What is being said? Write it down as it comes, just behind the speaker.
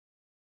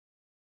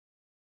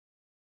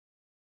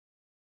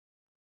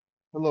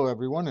Hello,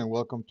 everyone, and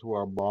welcome to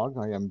our blog.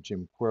 I am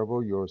Jim Cuervo,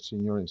 your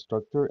senior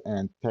instructor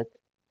and tech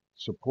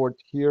support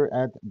here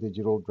at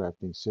Digital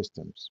Drafting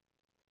Systems.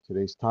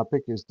 Today's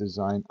topic is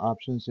design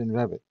options in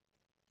Revit.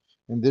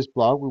 In this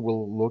blog, we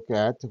will look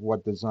at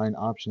what design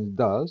options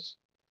does,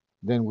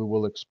 then we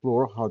will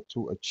explore how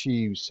to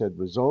achieve said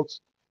results,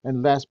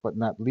 and last but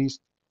not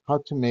least, how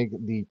to make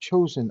the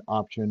chosen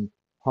option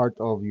part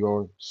of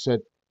your set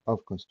of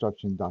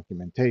construction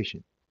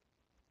documentation.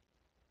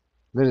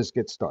 Let us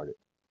get started.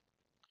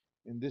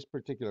 In this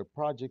particular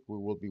project, we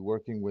will be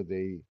working with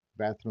a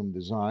bathroom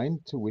design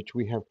to which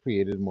we have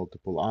created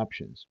multiple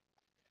options.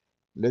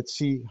 Let's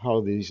see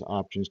how these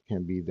options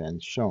can be then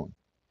shown.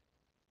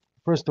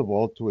 First of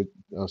all, to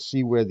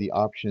see where the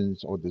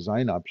options or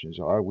design options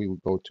are, we will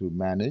go to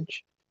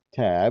Manage,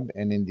 Tab,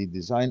 and in the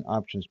Design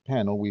Options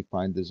panel, we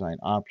find Design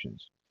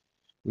Options.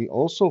 We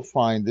also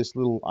find this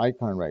little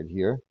icon right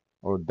here,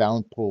 or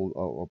down pull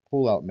or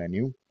pull-out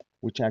menu,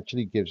 which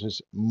actually gives us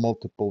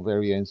multiple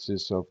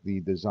variances of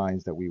the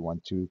designs that we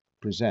want to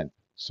present,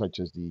 such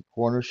as the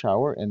corner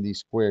shower and the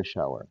square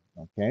shower.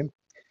 Okay,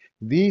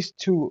 these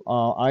two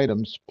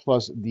items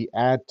plus the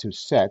add to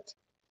set,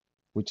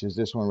 which is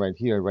this one right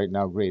here, right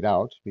now grayed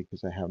out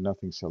because I have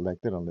nothing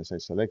selected unless I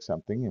select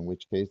something, in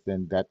which case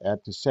then that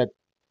add to set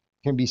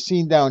can be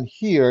seen down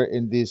here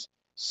in this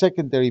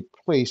secondary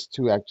place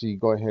to actually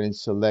go ahead and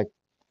select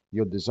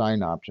your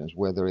design options,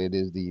 whether it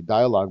is the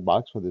dialog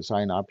box for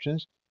design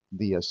options,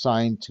 the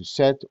assign to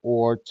set,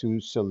 or to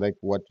select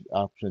what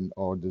option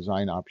or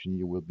design option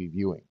you will be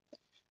viewing.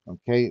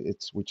 Okay,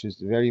 it's which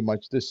is very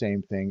much the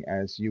same thing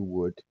as you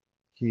would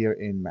here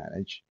in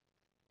Manage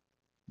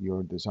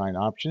your design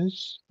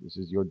options. This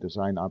is your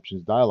design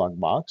options dialog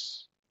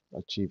box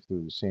achieved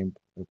through the same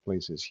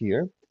places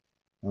here.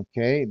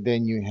 Okay,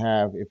 then you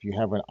have, if you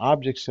have an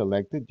object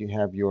selected, you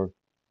have your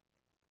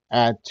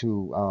add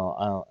to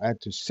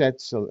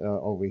sets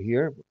over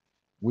here,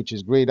 which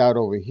is grayed out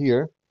over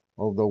here.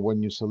 Although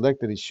when you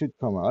select it, it should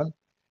come on.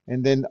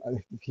 And then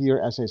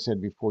here, as I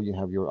said before, you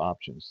have your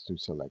options to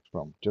select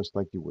from, just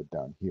like you would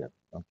down here.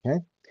 Okay,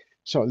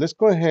 so let's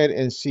go ahead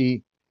and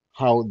see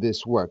how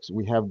this works.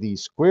 We have the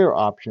square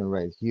option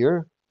right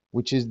here,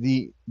 which is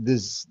the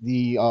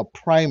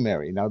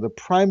primary. Now the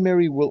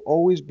primary will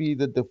always be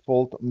the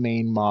default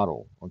main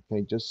model.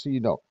 Okay, just so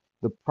you know,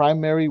 the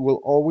primary will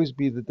always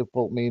be the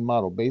default main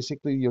model.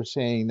 Basically, you're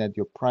saying that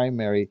your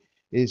primary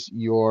is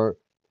your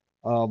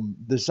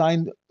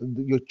design,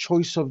 your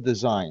choice of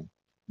design,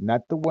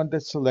 not the one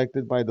that's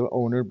selected by the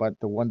owner, but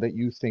the one that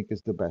you think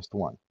is the best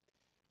one.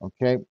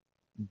 Okay,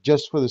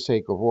 just for the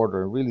sake of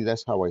order. And really,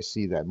 that's how I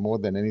see that. More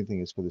than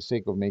anything, is for the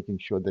sake of making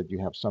sure that you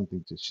have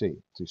something to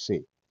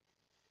see.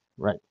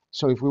 Right.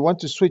 So if we want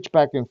to switch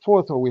back and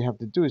forth, all we have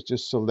to do is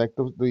just select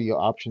the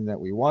option that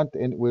we want,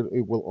 and it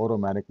will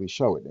automatically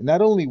show it. And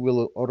not only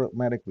will it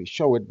automatically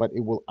show it, but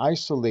it will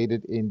isolate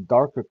it in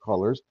darker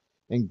colors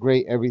and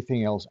gray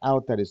everything else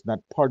out that is not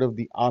part of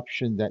the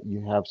option that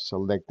you have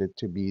selected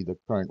to be the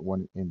current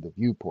one in the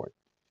viewport.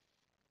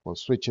 We'll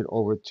switch it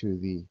over to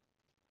the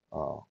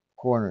uh,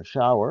 corner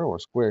shower or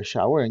square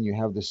shower, and you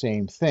have the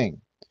same thing.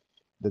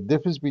 The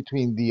difference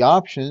between the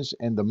options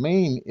and the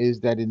main is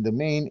that in the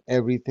main,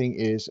 everything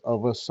is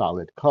of a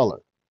solid color.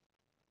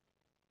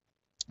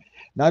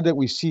 Now that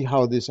we see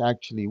how this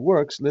actually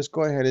works, let's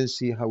go ahead and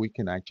see how we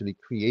can actually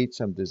create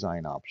some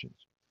design options.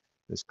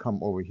 Let's come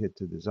over here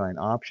to design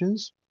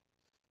options.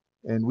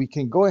 And we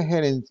can go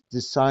ahead and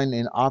design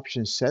an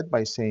option set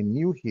by saying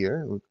new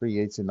here. It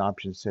creates an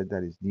option set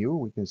that is new.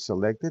 We can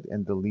select it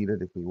and delete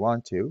it if we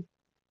want to.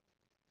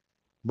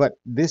 But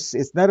this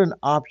is not an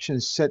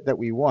option set that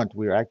we want.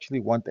 We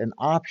actually want an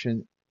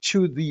option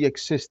to the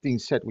existing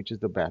set, which is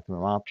the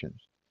bathroom options.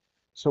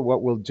 So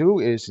what we'll do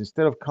is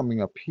instead of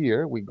coming up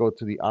here, we go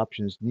to the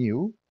options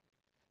new.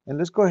 And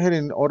let's go ahead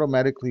and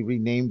automatically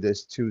rename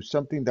this to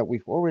something that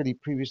we've already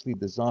previously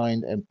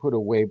designed and put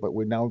away, but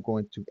we're now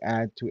going to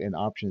add to an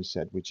option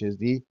set, which is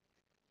the,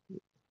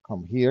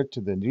 come here to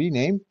the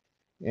rename.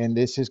 And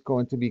this is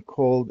going to be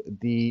called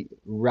the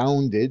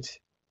rounded,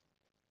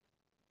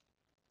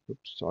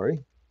 oops, sorry,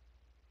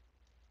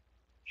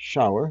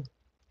 shower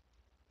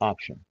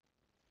option.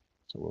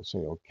 So we'll say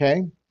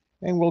OK,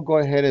 and we'll go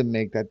ahead and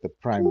make that the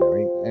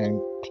primary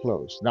and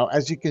close. Now,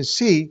 as you can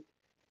see,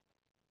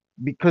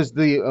 because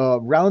the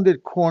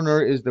rounded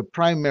corner is the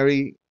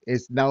primary,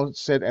 is now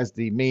set as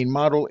the main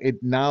model, it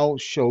now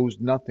shows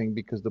nothing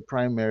because the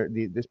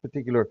primary, this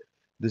particular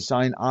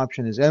design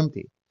option is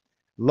empty.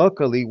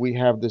 Luckily, we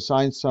have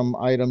designed some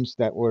items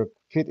that were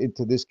fit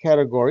into this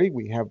category.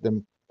 We have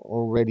them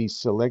already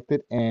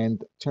selected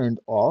and turned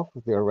off.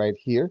 They're right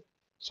here.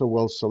 So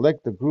we'll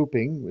select the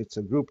grouping. It's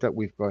a group that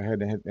we've go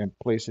ahead and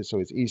place it so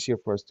it's easier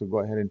for us to go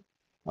ahead and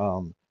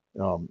um,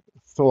 um,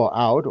 thaw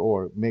out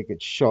or make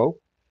it show.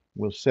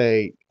 We'll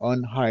say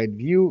unhide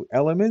view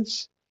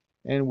elements,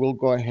 and we'll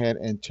go ahead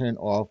and turn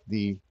off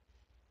the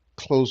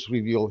close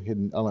reveal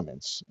hidden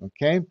elements.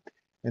 Okay.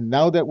 And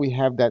now that we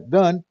have that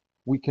done,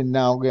 we can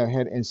now go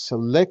ahead and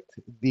select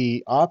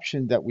the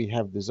option that we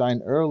have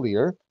designed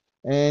earlier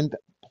and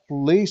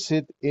place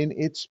it in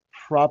its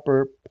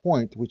proper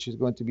point, which is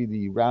going to be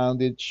the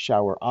rounded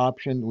shower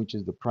option, which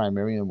is the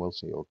primary, and we'll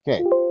say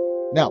okay.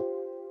 Now,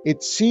 it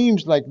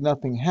seems like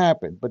nothing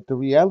happened, but the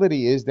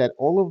reality is that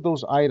all of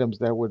those items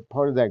that were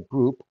part of that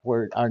group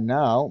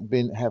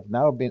have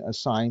now been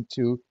assigned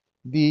to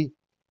the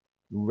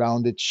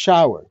rounded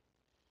shower.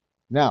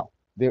 Now,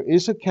 there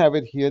is a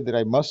caveat here that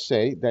I must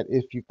say that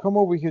if you come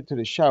over here to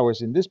the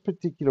showers in this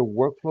particular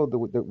workflow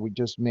that we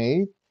just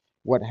made,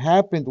 what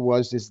happened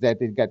was is that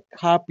it got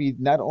copied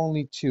not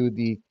only to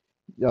the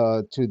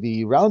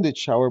rounded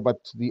shower, but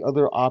to the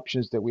other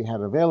options that we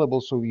had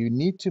available. So you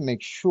need to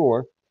make sure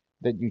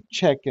that you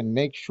check and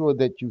make sure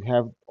that you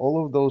have all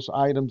of those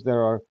items that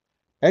are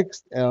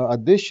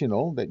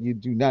additional that you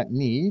do not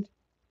need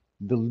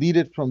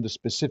deleted from the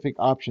specific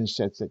option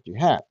sets that you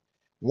have.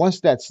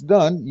 Once that's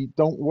done, you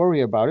don't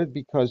worry about it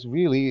because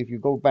really, if you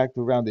go back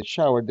to rounded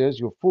shower, there's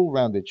your full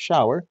rounded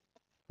shower.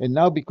 And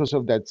now because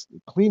of that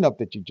cleanup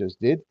that you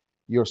just did,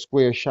 your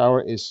square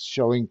shower is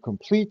showing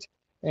complete,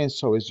 and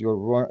so is your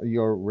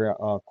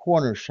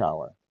corner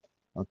shower.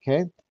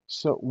 Okay,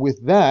 so with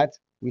that,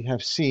 we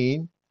have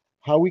seen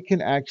how we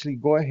can actually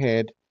go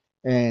ahead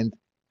and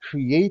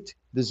create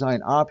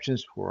design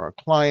options for our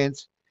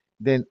clients,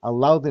 then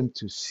allow them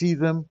to see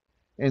them,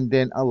 and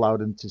then allow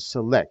them to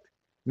select.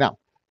 Now,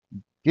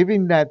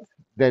 giving that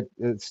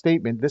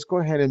statement, let's go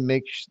ahead and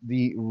make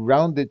the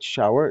rounded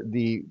shower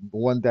the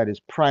one that is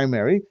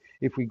primary.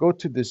 If we go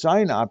to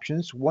design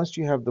options, once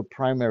you have the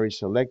primary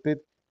selected,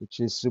 which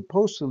is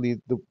supposedly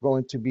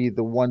going to be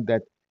the one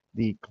that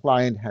the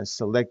client has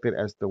selected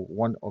as the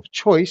one of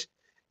choice,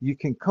 you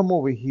can come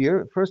over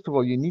here. First of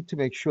all, you need to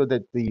make sure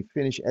that the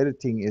finish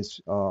editing is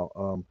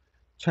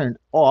turned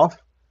off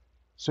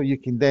so you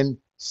can then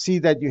see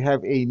that you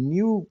have a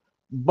new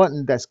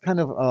button that's kind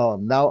of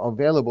now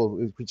available,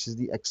 which is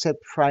the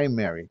accept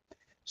primary.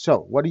 So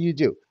what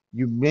do?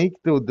 You make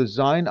the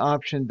design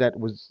option that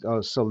was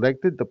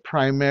selected, the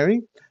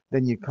primary,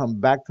 then you come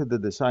back to the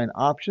design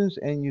options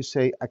and you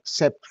say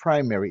accept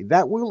primary.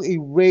 That will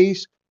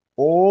erase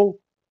all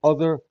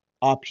other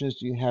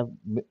options you have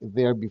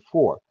there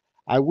before.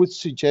 I would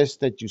suggest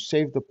that you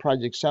save the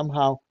project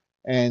somehow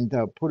and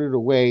put it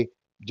away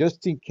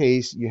just in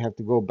case you have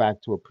to go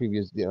back to a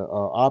previous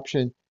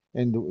option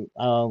and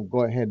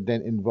go ahead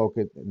then invoke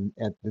it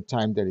at the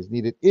time that is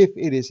needed, if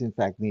it is in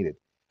fact needed.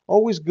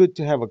 Always good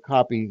to have a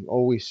copy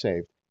always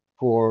saved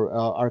for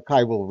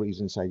archival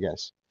reasons, I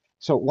guess.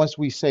 So once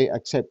we say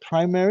accept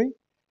primary,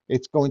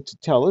 it's going to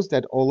tell us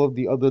that all of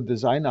the other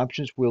design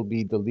options will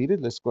be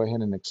deleted. Let's go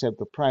ahead and accept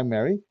the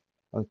primary,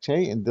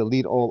 okay, and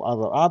delete all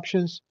other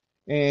options.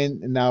 And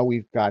now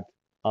we've got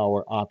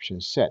our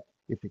options set.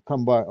 If we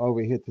come back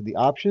over here to the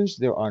options,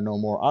 there are no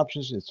more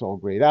options. It's all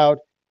grayed out.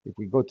 If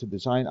we go to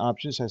design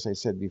options, as I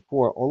said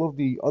before, all of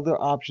the other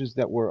options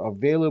that were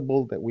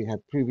available that we had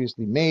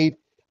previously made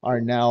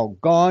are now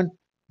gone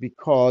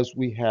because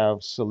we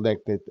have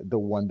selected the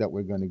one that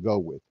we're going to go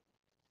with.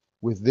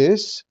 With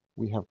this,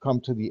 we have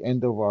come to the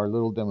end of our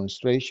little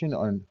demonstration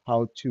on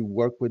how to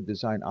work with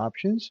design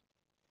options.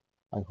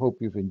 I hope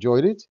you've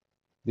enjoyed it.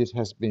 This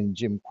has been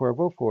Jim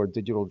Cuervo for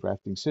Digital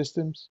Drafting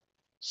Systems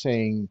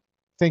saying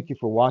thank you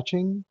for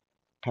watching.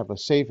 Have a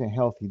safe and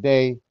healthy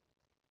day.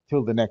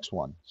 Till the next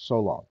one.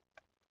 So long.